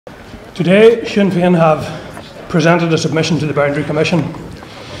Today, Sinn Féin have presented a submission to the Boundary Commission.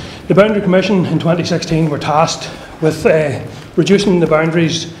 The Boundary Commission in 2016 were tasked with reducing the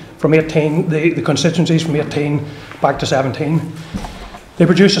boundaries from 18, the constituencies from 18 back to 17. They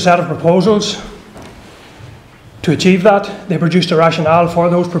produced a set of proposals. To achieve that, they produced a rationale for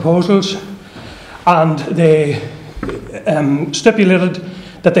those proposals, and they stipulated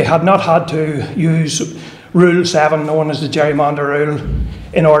that they had not had to use Rule 7, known as the gerrymander rule,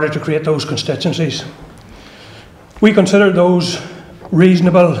 in order to create those constituencies. We considered those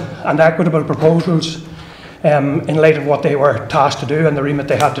reasonable and equitable proposals in light of what they were tasked to do and the remit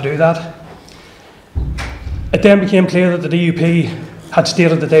they had to do that. It then became clear that the DUP had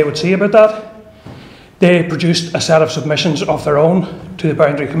stated that they would see about that. They produced a set of submissions of their own to the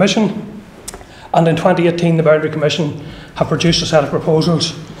Boundary Commission, and in 2018 the Boundary Commission have produced a set of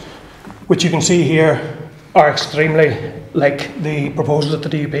proposals which you can see here are extremely like the proposals that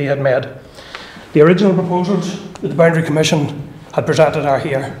the DUP had made. The original proposals that the Boundary Commission had presented are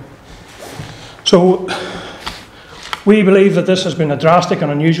here. So we believe that this has been a drastic and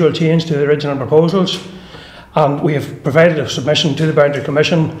unusual change to the original proposals, and we have provided a submission to the Boundary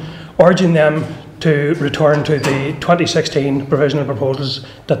Commission urging them to return to the 2016 provisional proposals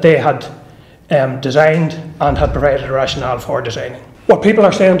that they had designed and had provided a rationale for designing. What people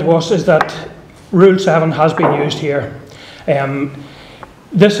are saying to us is that Rule 7 has been used here.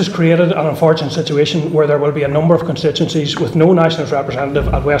 This has created an unfortunate situation where there will be a number of constituencies with no nationalist representative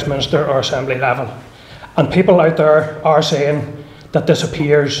at Westminster or Assembly level. And people out there are saying that this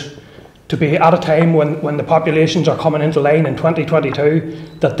appears to be at a time when the populations are coming into line in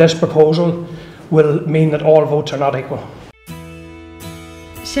 2022, that this proposal will mean that all votes are not equal.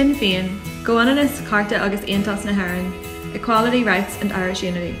 Sinn Féin, go on in carta agus aontas na hÉireann, equality, rights and Irish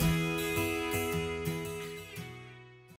unity.